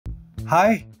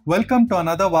Hi, welcome to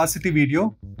another Varsity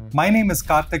video. My name is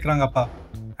Karthik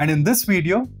and in this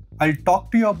video, I'll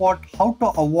talk to you about how to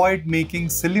avoid making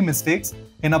silly mistakes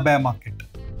in a bear market.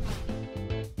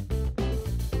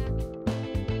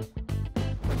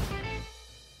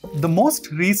 The most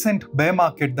recent bear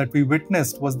market that we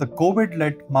witnessed was the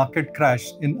COVID-led market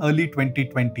crash in early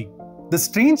 2020. The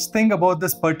strange thing about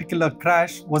this particular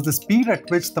crash was the speed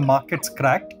at which the markets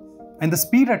cracked and the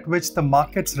speed at which the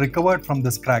markets recovered from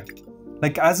this crack,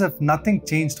 like as if nothing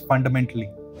changed fundamentally.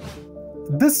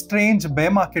 This strange bear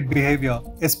market behavior,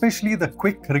 especially the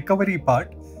quick recovery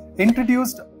part,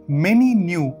 introduced many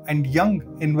new and young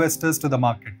investors to the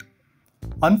market.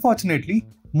 Unfortunately,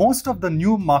 most of the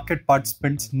new market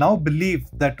participants now believe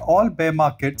that all bear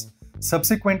markets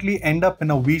subsequently end up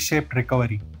in a V-shaped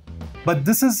recovery. But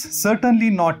this is certainly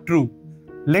not true.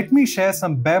 Let me share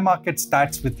some bear market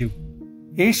stats with you.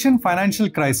 Asian financial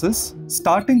crisis,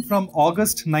 starting from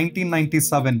August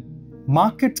 1997,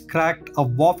 markets cracked a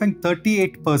whopping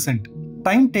 38%.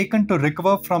 Time taken to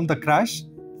recover from the crash,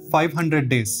 500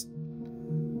 days.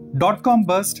 Dot-com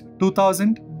burst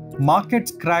 2000,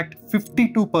 markets cracked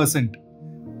 52%.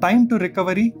 Time to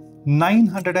recovery,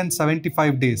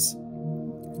 975 days.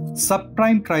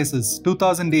 Subprime crisis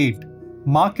 2008,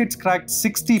 markets cracked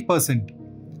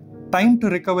 60%. Time to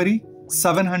recovery,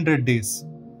 700 days.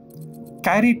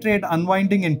 Carry trade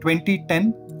unwinding in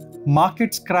 2010,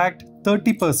 markets cracked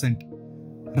 30%,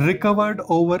 recovered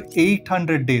over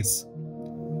 800 days.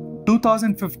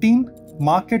 2015,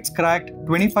 markets cracked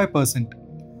 25%,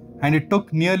 and it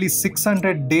took nearly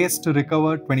 600 days to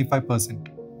recover 25%.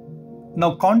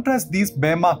 Now contrast these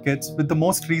bear markets with the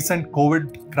most recent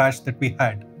COVID crash that we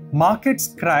had.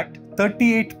 Markets cracked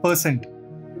 38%,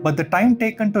 but the time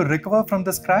taken to recover from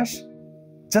this crash?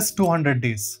 Just 200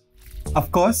 days.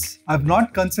 Of course, I've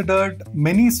not considered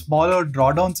many smaller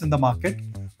drawdowns in the market,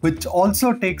 which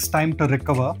also takes time to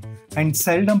recover and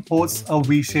seldom posts a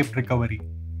V-shaped recovery.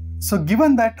 So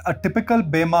given that a typical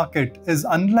bear market is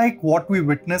unlike what we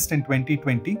witnessed in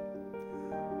 2020,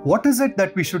 what is it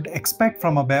that we should expect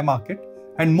from a bear market?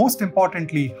 And most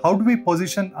importantly, how do we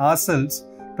position ourselves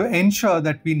to ensure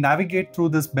that we navigate through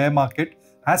this bear market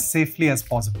as safely as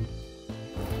possible?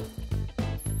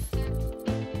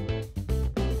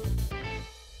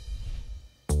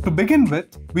 To begin with,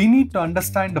 we need to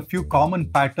understand a few common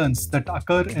patterns that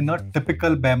occur in a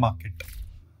typical bear market.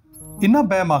 In a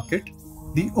bear market,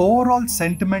 the overall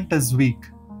sentiment is weak.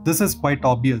 This is quite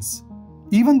obvious.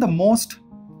 Even the most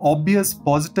obvious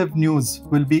positive news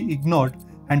will be ignored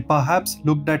and perhaps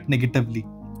looked at negatively.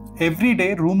 Every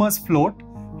day, rumors float,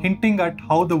 hinting at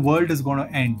how the world is going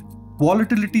to end.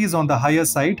 Volatility is on the higher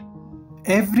side.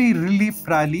 Every relief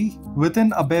rally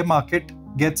within a bear market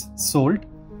gets sold.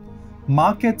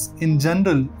 Markets in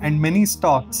general and many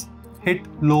stocks hit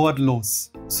lower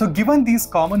lows. So given these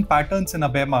common patterns in a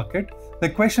bear market, the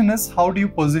question is, how do you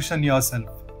position yourself?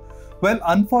 Well,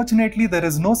 unfortunately, there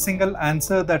is no single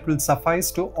answer that will suffice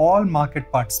to all market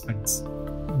participants.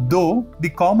 Though the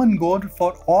common goal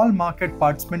for all market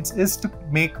participants is to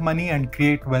make money and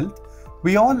create wealth,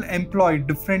 we all employ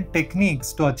different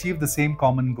techniques to achieve the same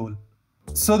common goal.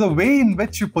 So the way in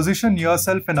which you position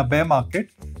yourself in a bear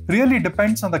market really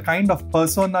depends on the kind of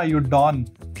persona you don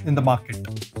in the market.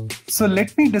 So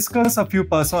let me discuss a few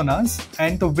personas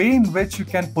and the way in which you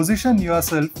can position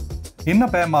yourself in a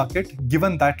bear market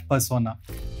given that persona.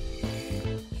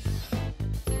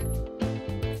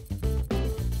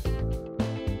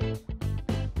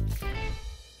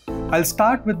 I'll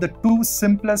start with the two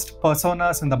simplest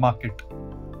personas in the market.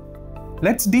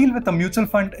 Let's deal with a mutual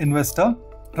fund investor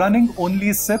running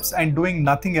only SIPs and doing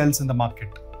nothing else in the market.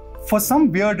 For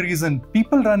some weird reason,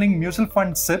 people running mutual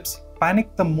fund SIPs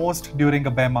panic the most during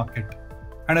a bear market.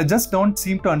 And I just don't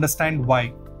seem to understand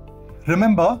why.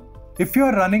 Remember, if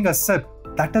you're running a SIP,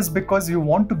 that is because you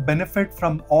want to benefit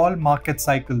from all market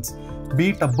cycles,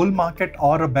 be it a bull market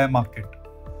or a bear market.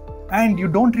 And you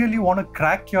don't really want to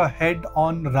crack your head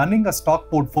on running a stock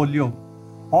portfolio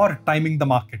or timing the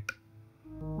market.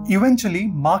 Eventually,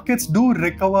 markets do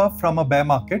recover from a bear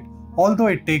market, although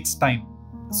it takes time.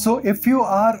 So if you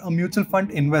are a mutual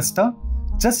fund investor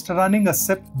just running a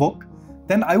SIP book,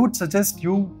 then I would suggest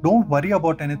you don't worry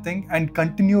about anything and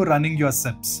continue running your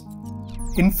SIPs.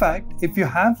 In fact, if you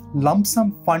have lump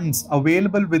sum funds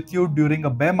available with you during a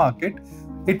bear market,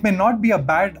 it may not be a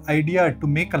bad idea to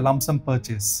make a lump sum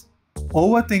purchase.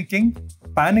 Overthinking,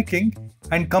 panicking,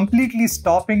 and completely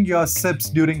stopping your SIPs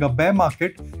during a bear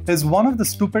market is one of the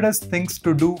stupidest things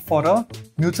to do for a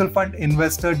mutual fund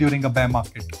investor during a bear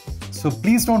market. So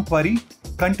please don't worry,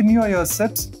 continue your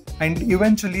SIPs and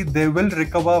eventually they will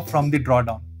recover from the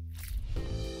drawdown.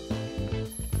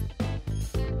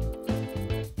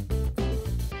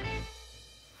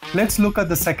 Let's look at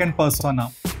the second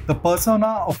persona, the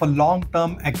persona of a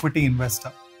long-term equity investor.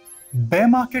 Bear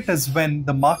market is when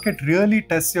the market really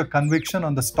tests your conviction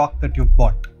on the stock that you've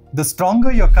bought. The stronger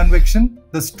your conviction,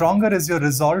 the stronger is your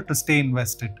resolve to stay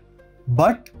invested.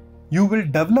 But you will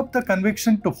develop the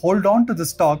conviction to hold on to the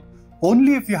stock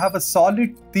only if you have a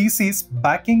solid thesis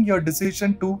backing your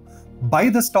decision to buy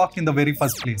the stock in the very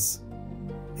first place.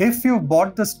 If you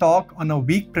bought the stock on a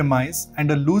weak premise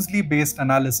and a loosely based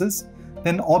analysis,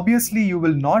 then obviously you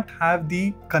will not have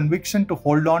the conviction to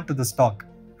hold on to the stock,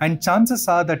 and chances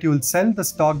are that you will sell the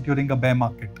stock during a bear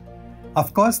market.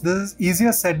 Of course, this is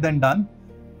easier said than done.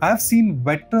 I have seen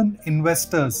veteran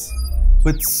investors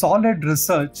with solid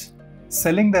research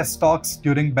selling their stocks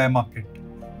during bear market.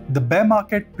 The bear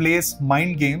market plays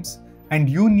mind games, and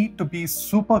you need to be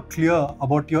super clear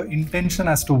about your intention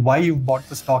as to why you bought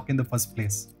the stock in the first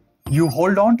place. You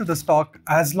hold on to the stock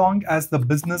as long as the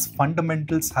business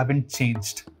fundamentals haven't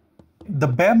changed. The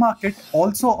bear market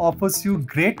also offers you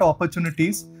great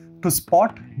opportunities to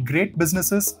spot great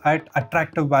businesses at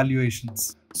attractive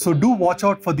valuations. So do watch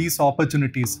out for these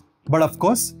opportunities. But of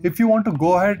course, if you want to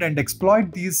go ahead and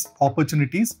exploit these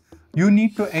opportunities, you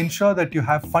need to ensure that you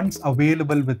have funds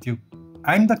available with you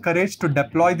and the courage to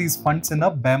deploy these funds in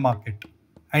a bear market.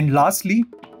 And lastly,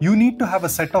 you need to have a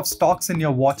set of stocks in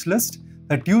your watch list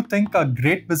that you think are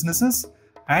great businesses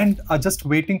and are just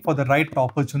waiting for the right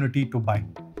opportunity to buy.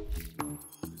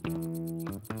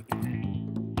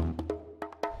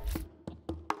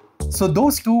 So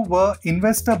those two were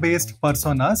investor-based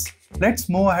personas. Let's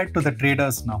move ahead to the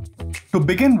traders now. To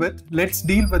begin with, let's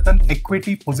deal with an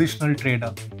equity positional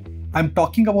trader. I'm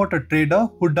talking about a trader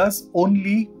who does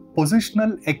only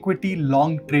positional equity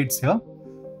long trades here,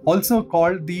 also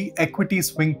called the equity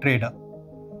swing trader.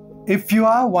 If you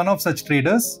are one of such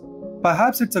traders,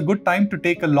 perhaps it's a good time to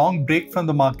take a long break from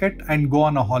the market and go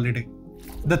on a holiday.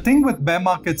 The thing with bear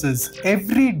markets is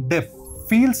every dip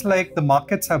feels like the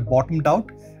markets have bottomed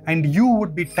out and you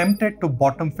would be tempted to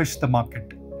bottom fish the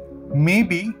market.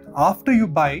 Maybe after you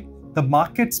buy, the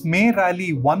markets may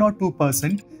rally 1 or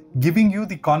 2%, giving you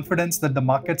the confidence that the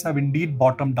markets have indeed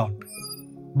bottomed out.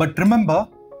 But remember,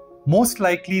 most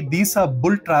likely these are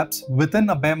bull traps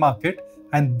within a bear market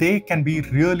and they can be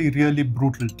really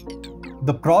brutal.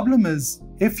 The problem is,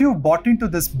 if you bought into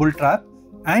this bull trap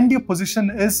and your position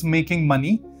is making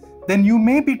money, then you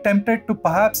may be tempted to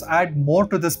perhaps add more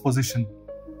to this position.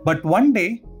 But one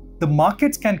day, the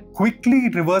markets can quickly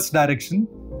reverse direction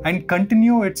and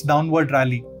continue its downward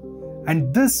rally.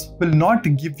 And this will not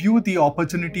give you the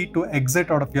opportunity to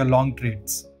exit out of your long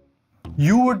trades.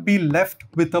 You would be left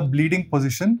with a bleeding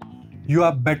position. You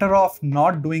are better off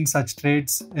not doing such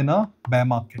trades in a bear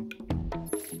market.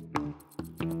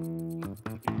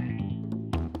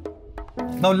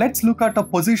 Now let's look at a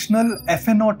positional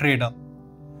FNO trader.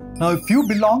 Now if you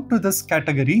belong to this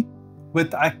category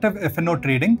with active FNO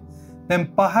trading,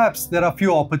 then perhaps there are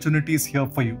few opportunities here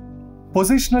for you.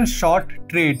 Positional short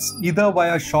trades either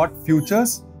via short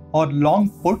futures or long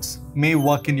puts may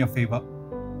work in your favor.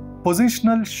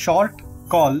 Positional short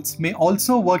calls may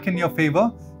also work in your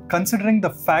favor considering the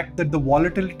fact that the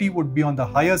volatility would be on the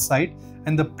higher side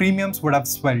and the premiums would have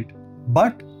swelled.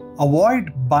 But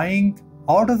avoid buying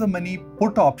out of the money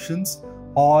put options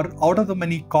or out of the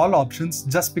money call options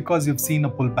just because you've seen a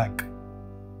pullback.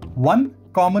 One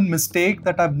common mistake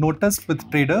that I've noticed with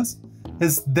traders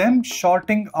is them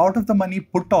shorting out of the money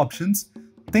put options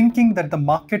thinking that the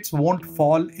markets won't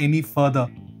fall any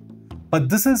further. But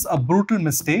this is a brutal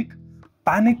mistake.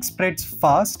 Panic spreads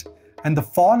fast and the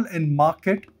fall in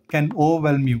market can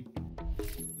overwhelm you.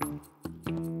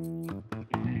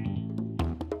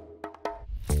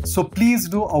 So please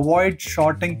do avoid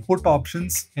shorting put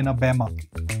options in a bear market.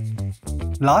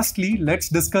 Lastly, let's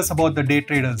discuss about the day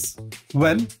traders.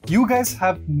 Well, you guys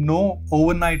have no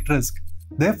overnight risk.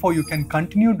 Therefore, you can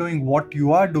continue doing what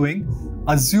you are doing,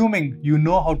 assuming you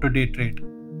know how to day trade.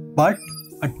 But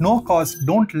at no cost,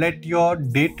 don't let your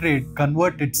day trade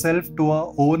convert itself to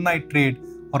an overnight trade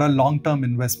or a long-term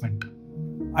investment.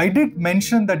 I did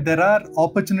mention that there are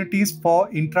opportunities for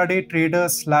intraday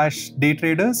traders / day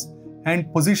traders and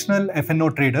positional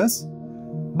FNO traders.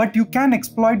 But you can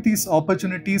exploit these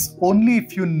opportunities only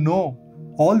if you know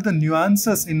all the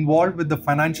nuances involved with the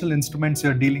financial instruments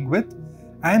you're dealing with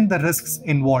and the risks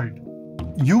involved.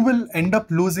 You will end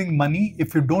up losing money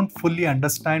if you don't fully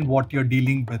understand what you're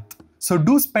dealing with. So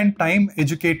do spend time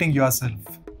educating yourself.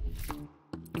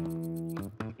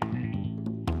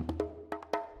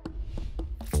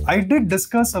 I did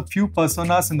discuss a few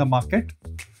personas in the market,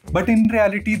 but in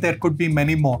reality there could be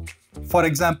many more. For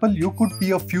example, you could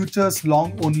be a futures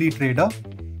long only trader,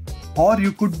 or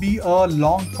you could be a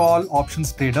long call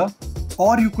options trader,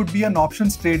 or you could be an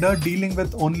options trader dealing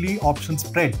with only option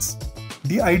spreads.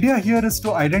 The idea here is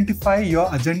to identify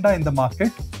your agenda in the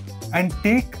market and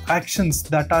take actions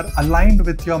that are aligned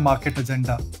with your market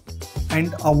agenda,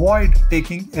 and avoid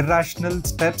taking irrational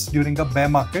steps during a bear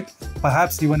market,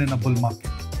 perhaps even in a bull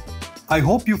market. I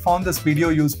hope you found this video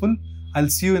useful. I'll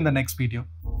see you in the next video.